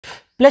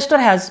Play Store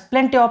has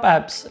plenty of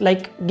apps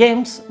like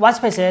games, watch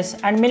faces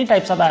and many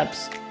types of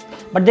apps.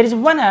 But there is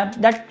one app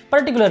that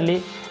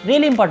particularly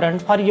really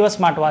important for your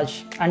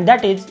smartwatch, and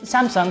that is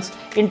Samsung's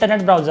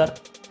internet browser.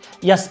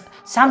 Yes,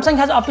 Samsung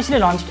has officially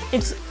launched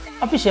its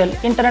official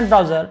internet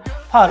browser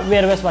for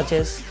Wear OS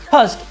watches.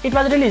 First, it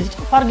was released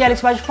for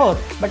Galaxy Watch 4,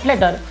 but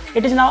later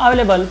it is now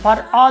available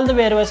for all the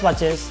Wear OS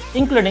watches,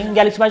 including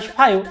Galaxy Watch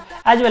 5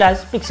 as well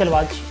as Pixel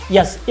Watch.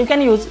 Yes, you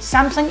can use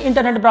Samsung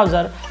internet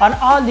browser on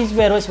all these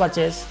Wear OS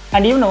watches,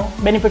 and you know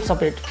benefits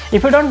of it.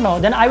 If you don't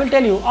know, then I will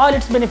tell you all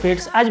its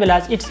benefits as well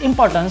as its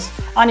importance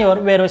on your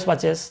Wear OS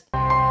watches.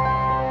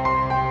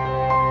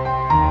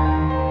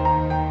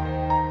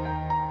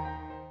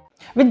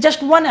 With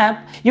just one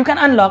app, you can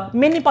unlock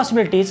many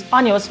possibilities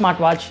on your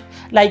smartwatch.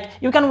 Like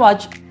you can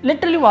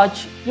literally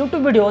watch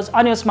YouTube videos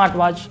on your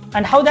smartwatch,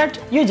 and how that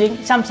using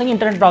Samsung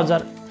internet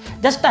browser.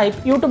 Just type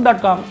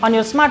youtube.com on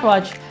your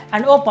smartwatch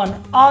and open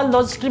all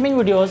those streaming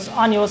videos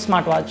on your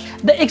smartwatch.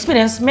 The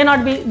experience may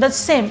not be the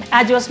same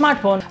as your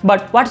smartphone,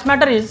 but what's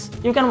matter is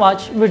you can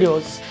watch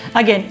videos.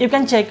 Again, you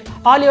can check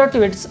all your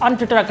tweets on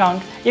Twitter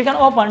account. You can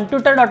open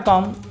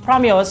twitter.com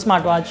from your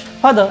smartwatch.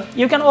 Further,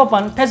 you can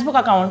open Facebook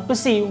account to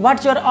see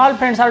what your all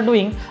friends are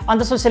doing on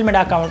the social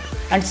media account.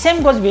 And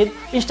same goes with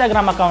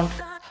Instagram account.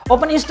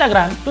 Open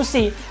Instagram to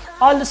see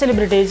all the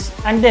celebrities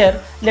and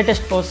their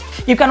latest posts.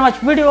 You can watch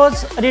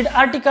videos, read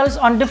articles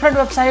on different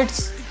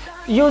websites,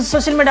 use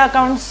social media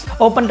accounts,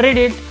 open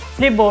Reddit,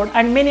 Flipboard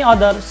and many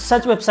other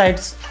such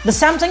websites. The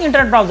Samsung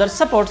internet browser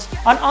supports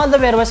on all the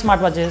Wear OS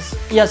smartwatches.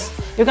 Yes,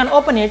 you can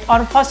open it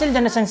on Fossil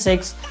Generation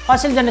 6,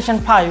 Fossil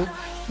Generation 5,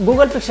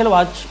 Google Pixel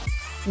Watch,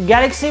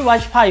 Galaxy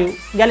Watch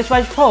 5, Galaxy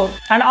Watch 4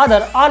 and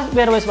other all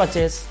Wear OS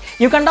watches.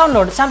 You can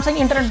download Samsung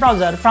internet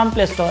browser from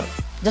Play Store.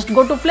 Just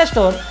go to Play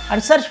Store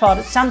and search for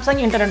Samsung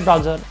internet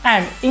browser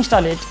and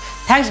install it.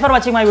 Thanks for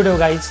watching my video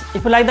guys.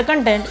 If you like the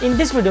content in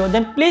this video,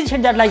 then please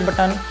hit that like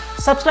button,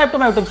 subscribe to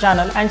my YouTube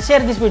channel and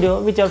share this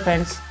video with your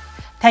friends.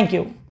 Thank you.